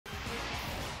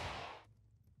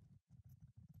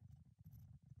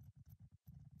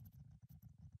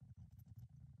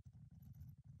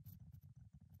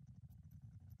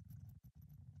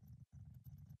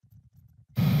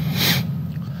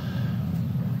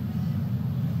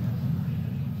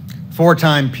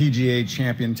Four-time PGA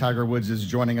champion Tiger Woods is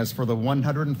joining us for the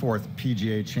 104th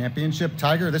PGA Championship.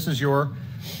 Tiger, this is your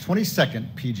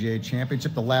 22nd PGA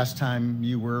Championship. The last time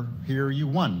you were here, you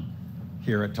won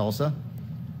here at Tulsa.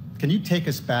 Can you take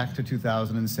us back to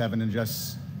 2007 and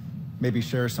just maybe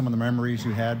share some of the memories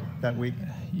you had that week?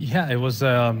 Yeah, it was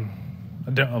obviously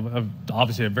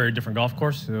a very different golf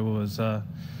course. It was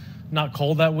not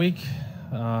cold that week.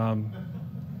 I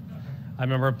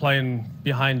remember playing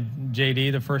behind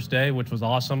JD the first day, which was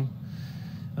awesome.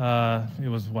 It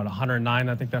was, 109,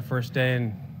 I think, that first day,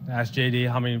 and I asked JD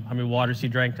how many waters he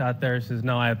drank out there. He says,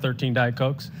 no, I had 13 Diet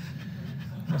Cokes.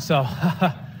 So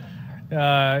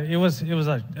it was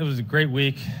a great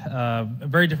week. A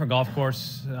very different golf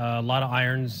course, a lot of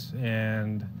irons,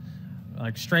 and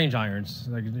like strange irons.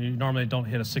 Like you normally don't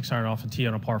hit a 6-iron off a tee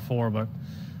on a par 4, but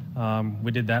we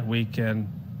did that week, and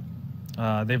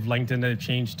they've lengthened it, they've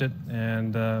changed it,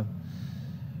 and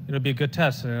it'll be a good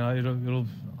test. And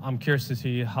I'm curious to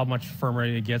see how much firmer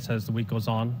it gets as the week goes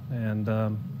on, and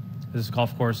this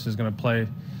golf course is going to play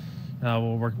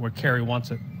where Kerry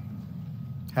wants it.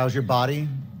 How's your body?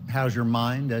 How's your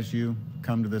mind as you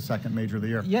come to the second major of the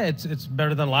year? Yeah, it's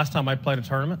better than last time I played a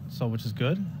tournament, so which is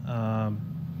good.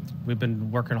 We've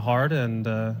been working hard, and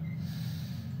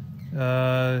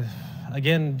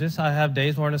again, I have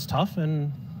days when it's tough,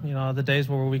 and the days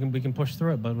where we can push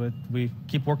through it, but we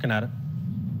keep working at it.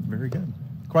 Very good.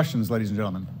 Questions, ladies and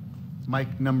gentlemen.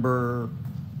 Mic number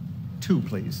 2,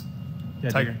 please. Yeah,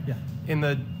 Tiger. Yeah. In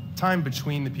the time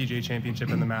between the PGA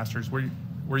Championship and the Masters, were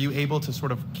you able to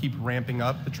sort of keep ramping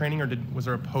up the training, or was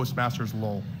there a post-Masters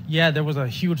lull? Yeah, there was a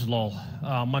huge lull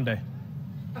Monday.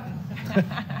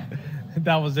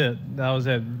 That was it.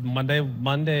 Monday,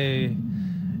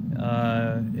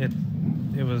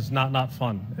 it was not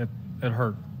fun. It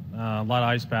hurt. A lot of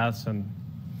ice baths and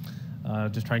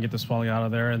just trying to get the swelling out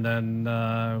of there. And then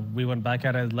we went back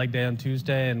at it leg day on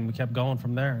Tuesday, and we kept going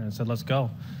from there and said, let's go.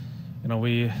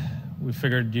 We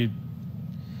figured the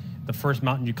first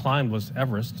mountain you climbed was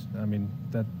Everest. I mean,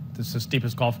 this is the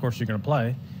steepest golf course you're going to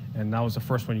play, and that was the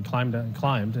first one you climbed,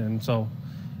 and so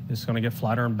it's going to get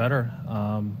flatter and better.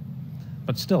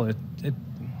 But still,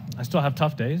 I still have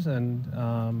tough days,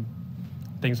 and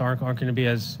things aren't going to be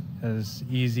as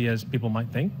easy as people might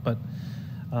think, but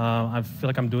I feel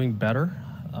like I'm doing better.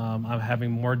 I'm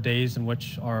having more days in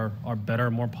which are better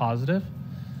and more positive.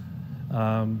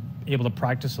 Able to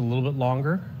practice a little bit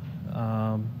longer,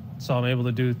 so I'm able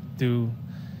to do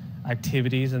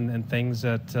activities and things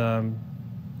that I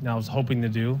was hoping to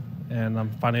do, and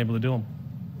I'm finally able to do them.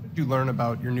 What did you learn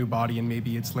about your new body and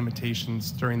maybe its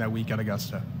limitations during that week at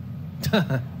Augusta?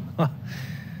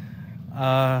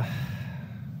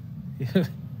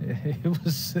 It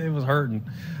was hurting,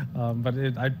 but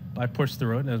I pushed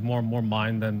through it, and it was more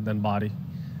mind than body.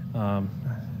 I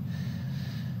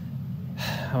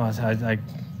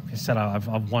said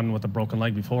I've won with a broken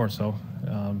leg before, so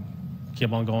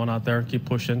keep on going out there, keep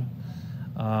pushing.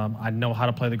 I know how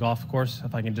to play the golf course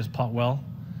if I can just putt well.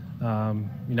 You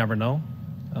never know.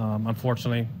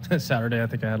 Unfortunately, Saturday I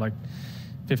think I had like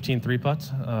 15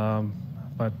 3-putts,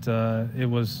 but it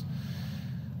was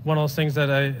one of those things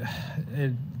that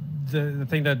the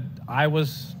thing that I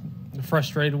was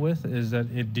frustrated with is that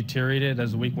it deteriorated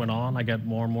as the week went on. I got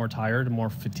more and more tired and more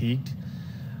fatigued.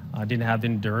 I didn't have the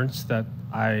endurance that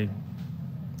I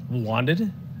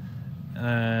wanted,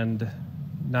 and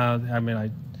now, I mean,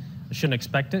 I shouldn't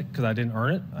expect it because I didn't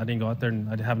earn it. I didn't go out there and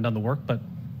I haven't done the work, but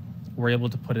we're able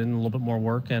to put in a little bit more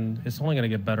work, and it's only going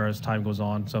to get better as time goes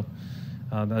on. So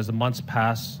as the months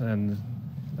pass, and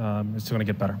it's going to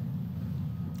get better.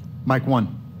 Mike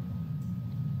 1.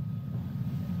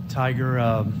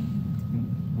 Tiger,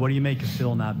 what do you make of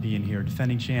Phil not being here?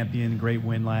 Defending champion, great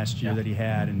win last year that he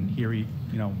had, and here we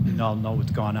all know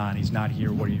what's gone on. He's not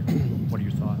here. What are your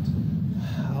thoughts?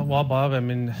 Well, Bob, I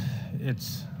mean,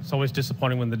 it's always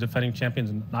disappointing when the defending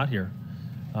champion's not here.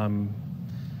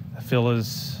 Phil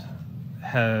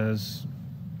has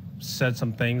said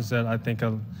some things that I think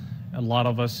a lot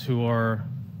of us who are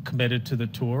committed to the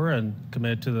tour and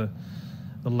committed to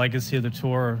the legacy of the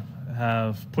tour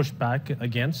have pushed back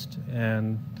against,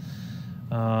 and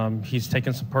he's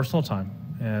taken some personal time,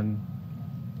 and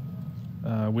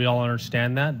we all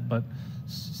understand that, but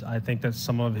I think that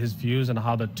some of his views and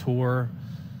how the tour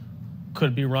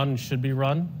could be run and should be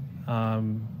run,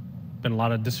 been a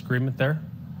lot of disagreement there,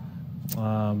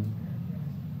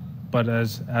 but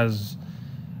as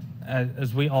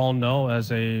we all know,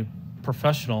 as a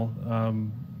professional,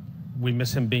 we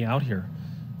miss him being out here.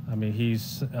 I mean,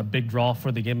 he's a big draw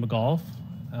for the game of golf.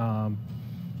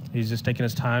 He's just taking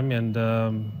his time, and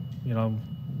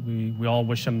we all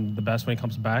wish him the best when he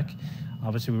comes back.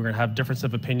 obviously we're going to have difference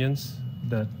of opinions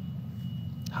that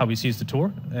how he sees the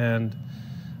tour, and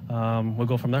we'll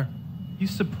go from there. You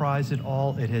surprised at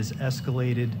all it has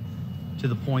escalated to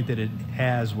the point that it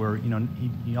has, where, you know,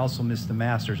 he also missed the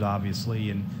Masters, obviously,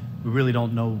 and we really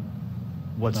don't know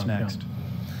what's next.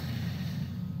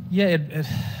 Yeah,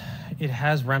 it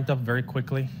has ramped up very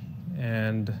quickly,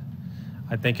 and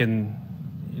I think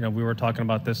we were talking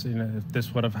about this, if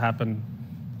this would have happened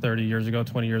 30 years ago,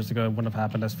 20 years ago, it wouldn't have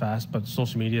happened as fast, but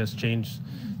social media has changed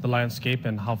the landscape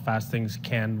and how fast things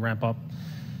can ramp up.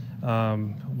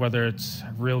 Whether it's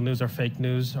real news or fake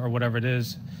news or whatever it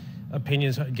is,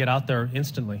 opinions get out there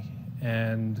instantly,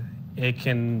 and it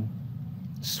can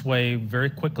sway very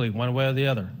quickly one way or the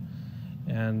other.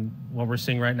 And what we're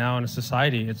seeing right now in a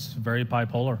society, it's very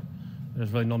bipolar.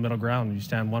 There's really no middle ground. You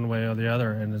stand one way or the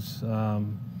other, and it's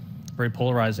very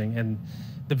polarizing. And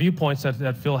the viewpoints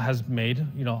that Phil has made,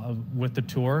 with the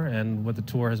tour and what the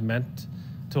tour has meant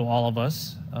to all of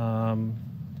us,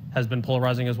 has been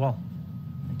polarizing as well.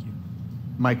 Thank you.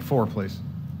 Mike 4, please.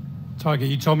 Tiger,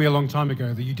 you told me a long time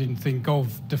ago that you didn't think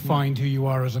golf defined who you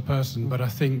are as a person, but I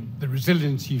think the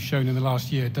resilience you've shown in the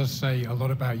last year does say a lot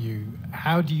about you.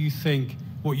 How do you think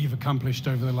what you've accomplished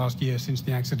over the last year since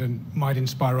the accident might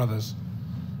inspire others?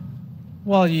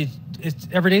 Well,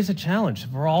 every day's a challenge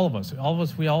for all of us.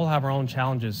 We all have our own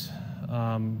challenges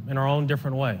in our own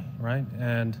different way, right?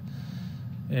 And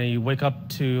you wake up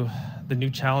to the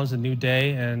new challenge, the new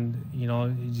day, and you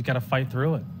got to fight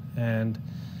through it. And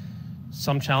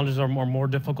some challenges are more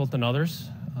difficult than others.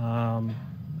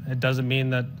 It doesn't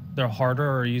mean that they're harder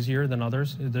or easier than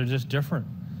others. They're just different.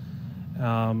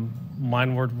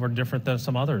 Mine were different than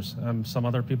some others. Some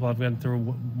other people have been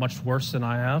through much worse than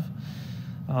I have.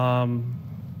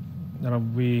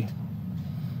 We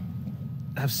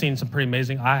have seen some pretty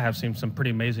amazing, I have seen some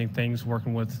pretty amazing things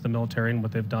working with the military and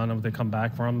what they've done and what they come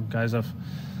back from. Guys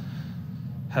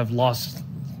have lost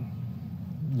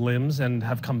limbs and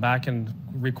have come back and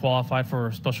requalified for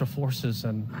special forces,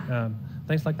 and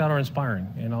things like that are inspiring,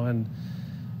 and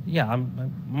yeah,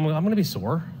 I'm going to be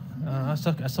sore.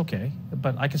 That's okay,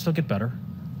 but I can still get better.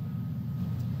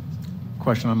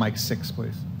 Question on Mike 6,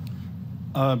 please.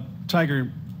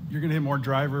 Tiger, you're going to hit more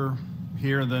driver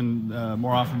here than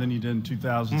more often than you did in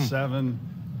 2007.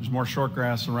 There's more short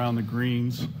grass around the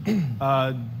greens.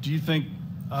 Do you think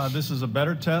this is a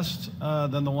better test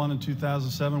than the one in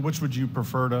 2007? Which would you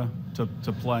prefer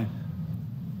to play?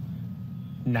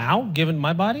 Now, given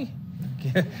my body,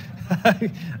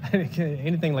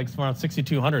 anything like around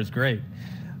 6,200 is great.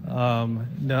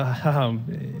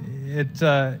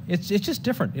 It's just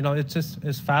different.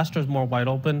 It's faster, it's more wide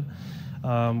open.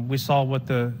 We saw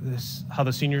how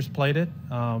the seniors played it.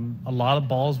 A lot of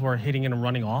balls were hitting and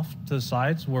running off to the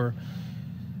sides.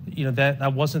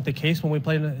 That wasn't the case when we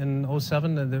played in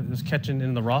 07. It was catching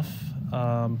in the rough.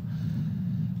 But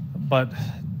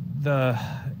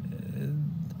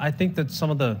I think that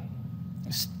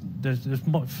there's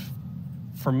more,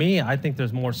 for me, I think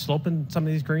there's more slope in some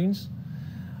of these greens.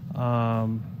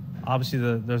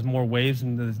 Obviously, there's more waves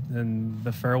in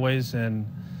the fairways, and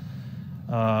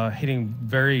hitting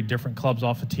very different clubs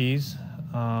off of tees.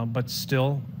 But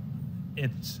still,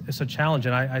 it's a challenge.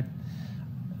 And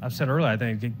I've said earlier, I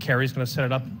think Kerry's going to set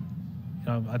it up.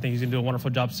 I think he's going to do a wonderful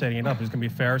job setting it up. It's going to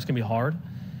be fair. It's going to be hard.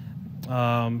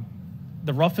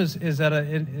 The rough is at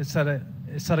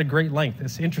a great length.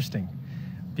 It's interesting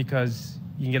because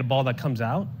you can get a ball that comes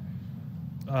out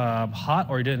hot,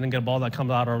 or you didn't get a ball that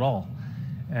comes out at all.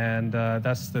 And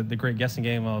that's the great guessing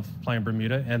game of playing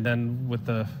Bermuda. And then with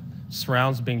the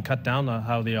surrounds being cut down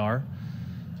how they are,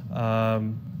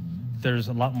 there's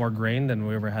a lot more grain than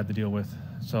we ever had to deal with.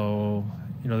 So,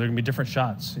 there are going to be different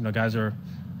shots.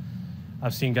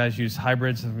 I've seen guys use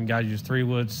hybrids, I've seen guys use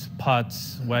 3-woods,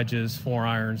 putts, wedges,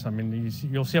 4-irons. I mean,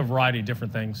 you'll see a variety of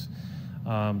different things.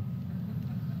 And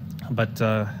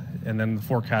then the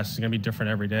forecast is going to be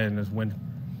different every day, and there's wind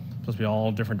supposed to be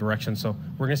all different directions. So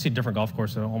we're going to see different golf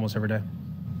courses almost every day.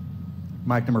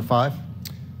 Mike number 5.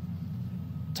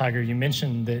 Tiger, you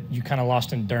mentioned that you kind of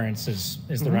lost endurance as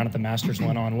the round at the Masters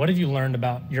went on. What have you learned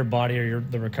about your body or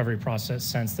the recovery process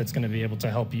since that's going to be able to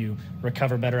help you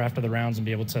recover better after the rounds and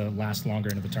be able to last longer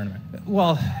into the tournament?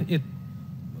 Well,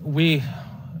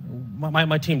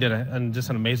 my team did just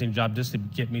an amazing job just to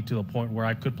get me to the point where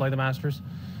I could play the Masters,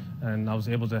 and I was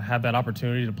able to have that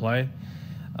opportunity to play.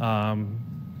 Right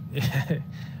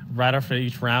after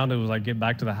each round, it was like, get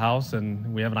back to the house,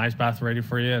 and we have an ice bath ready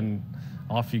for you, and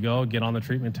off you go, get on the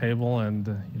treatment table, and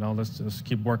let's just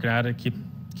keep working at it,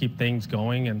 keep things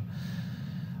going. And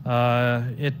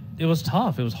it was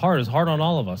tough. It was hard. It was hard on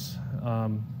all of us.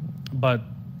 But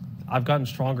I've gotten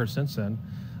stronger since then.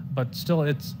 but still,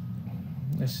 it's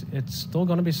still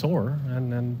going to be sore,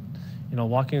 and you know,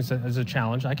 walking is a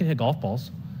challenge. I can hit golf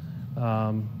balls,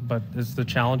 but the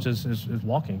challenge is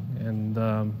walking, and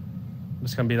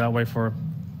it's going to be that way for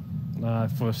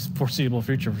foreseeable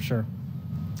future for sure.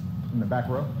 In the back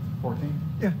row, 14.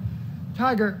 Yeah,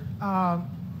 Tiger,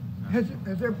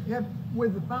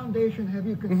 with the foundation, have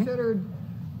you considered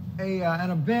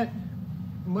an event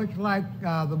much like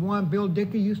the one Bill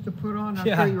Dickey used to put on? I'm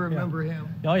sure you remember him.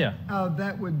 Oh yeah.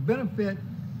 That would benefit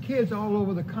kids all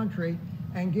over the country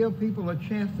and give people a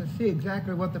chance to see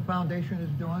exactly what the foundation is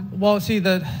doing? Well, see,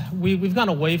 we've gone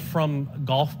away from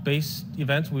golf-based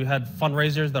events. We had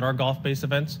fundraisers that are golf-based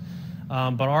events,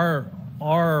 but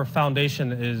our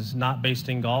foundation is not based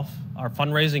in golf. Our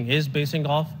fundraising is based in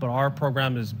golf, but our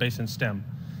program is based in STEM.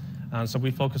 So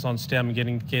we focus on STEM,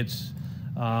 getting kids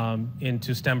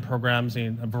into STEM programs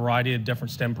in a variety of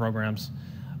different STEM programs.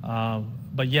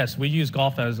 But yes, we use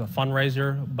golf as a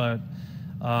fundraiser, but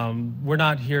we're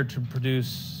not here to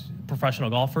produce professional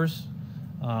golfers.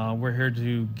 We're here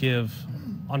to give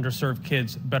underserved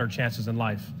kids better chances in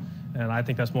life, and I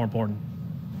think that's more important.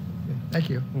 Thank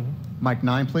you. Mike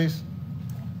 9, please.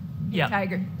 Yeah.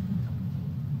 Tiger,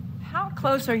 how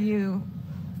close are you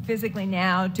physically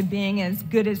now to being as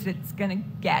good as it's going to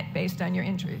get based on your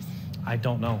injuries? I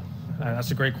don't know. That's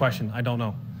a great question. I don't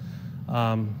know.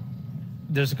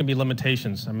 There's going to be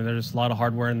limitations. I mean, there's a lot of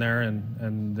hardware in there,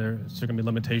 and there's going to be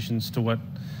limitations to what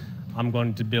I'm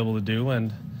going to be able to do.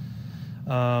 And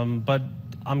but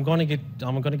I'm going to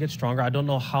get stronger. I don't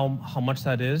know how much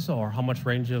that is or how much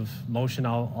range of motion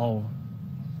I'll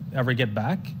ever get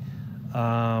back.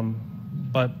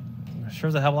 But sure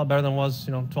as a hell of a lot better than it was,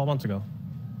 12 months ago.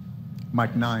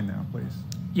 Mike 9 now, please.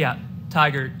 Yeah,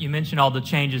 Tiger, you mentioned all the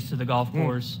changes to the golf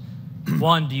course.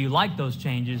 One, do you like those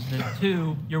changes? Then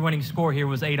two, your winning score here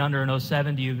was 8 under in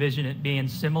 07. Do you envision it being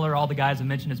similar? All the guys have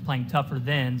mentioned it's playing tougher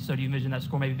then, so do you envision that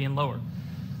score maybe being lower?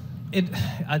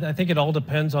 I think it all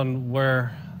depends on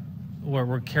where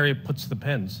Kerry puts the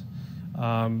pins.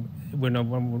 When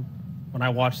I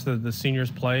watched the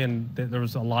seniors play, and there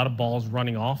was a lot of balls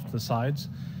running off the sides,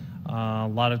 a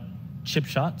lot of chip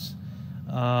shots.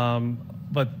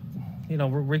 But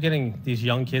we're getting these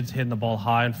young kids hitting the ball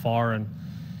high and far, and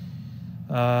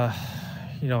a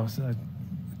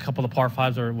couple of par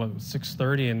fives are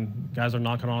 630, and guys are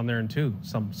knocking on there in 2.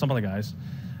 Some of the guys.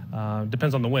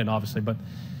 Depends on the wind, obviously, but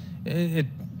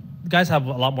guys have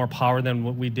a lot more power than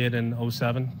what we did in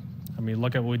 07. I mean,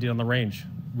 look at what we did on the range.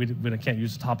 We can't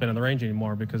use the top end of the range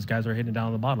anymore because guys are hitting it down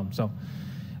on the bottom. So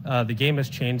the game has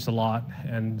changed a lot,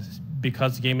 and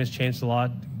because the game has changed a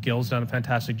lot, Gil's done a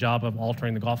fantastic job of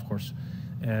altering the golf course,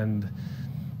 and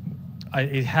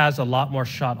it has a lot more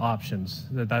shot options.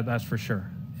 That's for sure.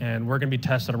 And we're going to be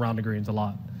tested around the greens a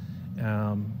lot.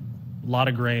 A lot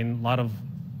of grain, a lot of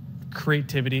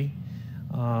creativity,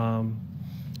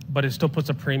 but it still puts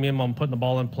a premium on putting the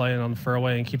ball in play and on the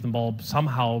fairway and keeping the ball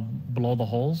somehow below the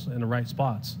holes in the right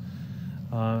spots.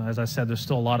 As I said, there's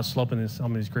still a lot of slope in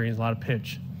some of these greens, a lot of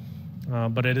pitch.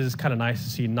 But it is kind of nice to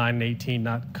see 9 and 18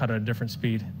 not cut at a different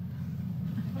speed.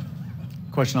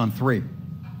 Question on 3.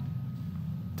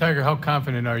 Tiger, how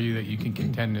confident are you that you can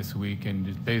contend this week, and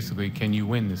just basically, can you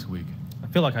win this week? I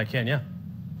feel like I can, yeah,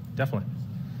 definitely.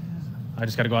 I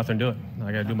just got to go out there and do it.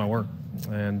 I got to do my work,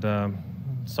 and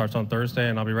starts on Thursday,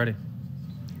 and I'll be ready.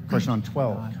 Question on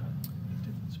 12.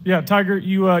 Yeah, Tiger,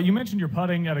 you mentioned your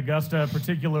putting at Augusta,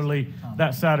 particularly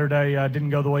that Saturday, didn't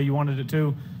go the way you wanted it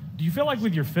to. Do you feel like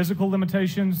with your physical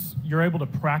limitations, you're able to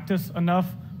practice enough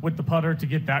with the putter to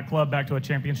get that club back to a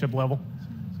championship level?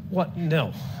 What?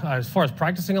 No. As far as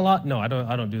practicing a lot, no, I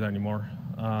don't do that anymore.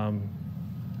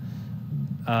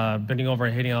 Bending over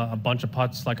and hitting a bunch of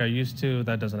putts like I used to,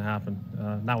 that doesn't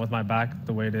happen. Not with my back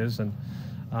the way it is, and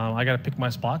I got to pick my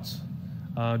spots,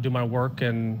 do my work,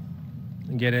 and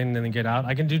get in and then get out.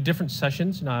 I can do different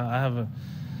sessions. I have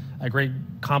a great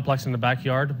complex in the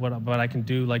backyard, but I can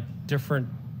do like different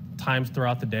times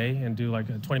throughout the day and do like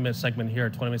a 20-minute segment here, a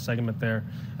 20-minute segment there,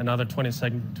 another 20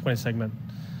 segment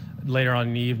later on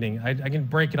in the evening. I can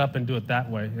break it up and do it that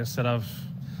way instead of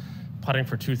putting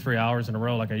for 2-3 hours in a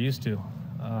row like I used to.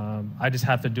 I just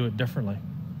have to do it differently.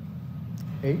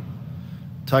 8.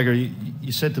 Tiger,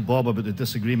 you said to Bob about the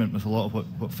disagreement with a lot of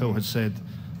what Phil had said.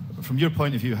 From your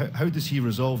point of view, how does he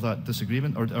resolve that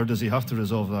disagreement, or does he have to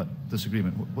resolve that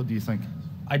disagreement? What do you think?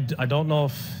 I don't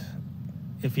know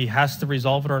if he has to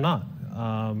resolve it or not.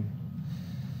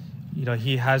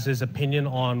 He has his opinion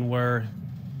on where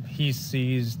he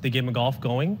sees the game of golf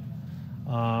going.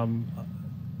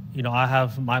 I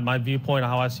have my viewpoint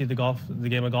of how I see the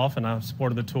game of golf, and I've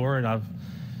supported the tour, and I've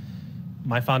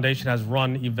my foundation has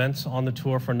run events on the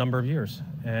tour for a number of years,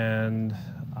 and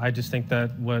I just think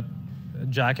that what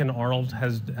Jack and Arnold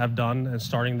have done and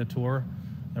starting the tour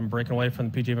and breaking away from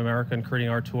the PGA of America and creating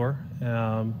our tour,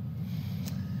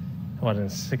 what, in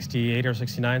 68 or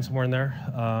 69, somewhere in there.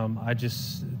 I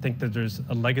just think that there's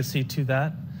a legacy to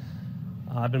that.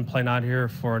 I've been playing out here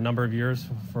for a number of years,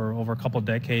 for over a couple of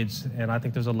decades, and I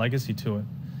think there's a legacy to it.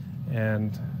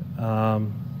 And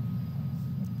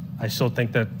I still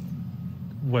think that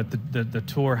what the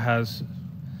tour has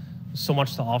so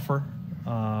much to offer,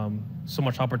 so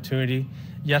much opportunity.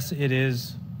 Yes, it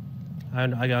is. I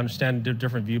understand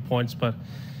different viewpoints, but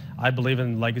I believe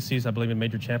in legacies. I believe in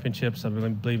major championships. I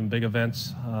believe in big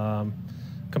events,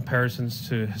 comparisons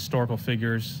to historical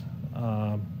figures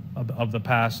of the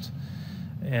past.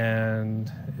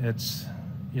 And it's,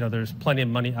 there's plenty of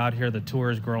money out here. The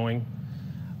tour is growing.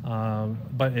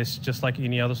 But it's just like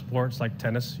any other sports, like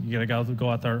tennis. You got to go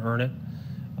out there and earn it.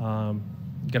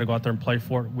 You got to go out there and play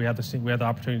for it. We have the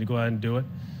opportunity to go ahead and do it.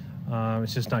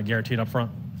 It's just not guaranteed up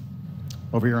front.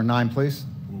 Over here on 9, please.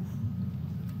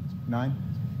 9.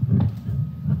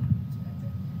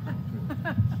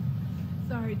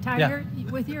 Sorry, Tiger,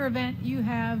 with your event, you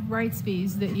have rights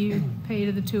fees that you pay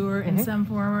to the tour in some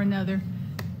form or another.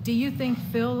 Do you think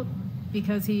Phil,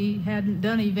 because he hadn't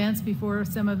done events before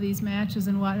some of these matches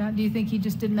and whatnot, do you think he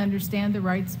just didn't understand the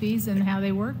rights fees and how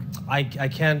they work? I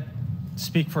can't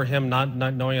speak for him not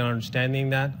knowing and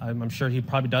understanding that. I'm sure he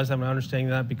probably does have an understanding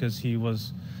of that because he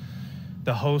was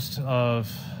the host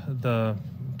of the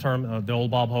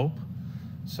old Bob Hope.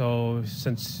 So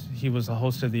since he was the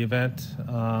host of the event,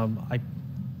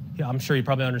 I'm sure he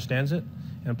probably understands it.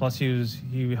 And plus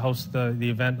he hosts the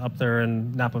event up there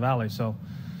in Napa Valley. So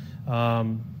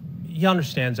he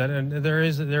understands that. And there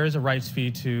is a rights fee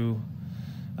to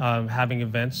having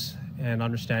events and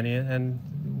understanding it. And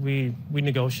we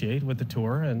negotiate with the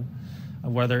tour, and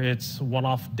whether it's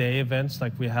one-off day events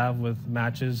like we have with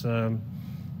matches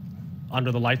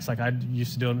under the lights like I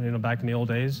used to do back in the old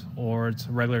days, or it's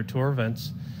regular tour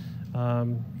events.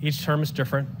 Each term is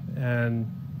different,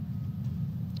 and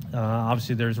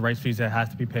obviously there's rights fees that have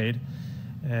to be paid,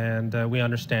 and we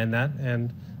understand that.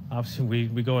 And obviously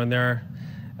we go in there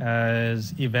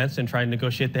as events and try and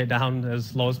negotiate that down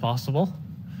as low as possible,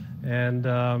 and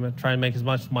try and make as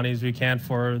much money as we can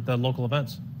for the local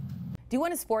events. Do you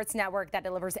want a sports network that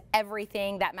delivers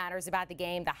everything that matters about the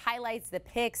game? The highlights, the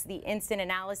picks, the instant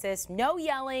analysis, no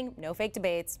yelling, no fake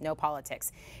debates, no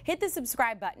politics. Hit the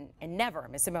subscribe button and never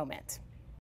miss a moment.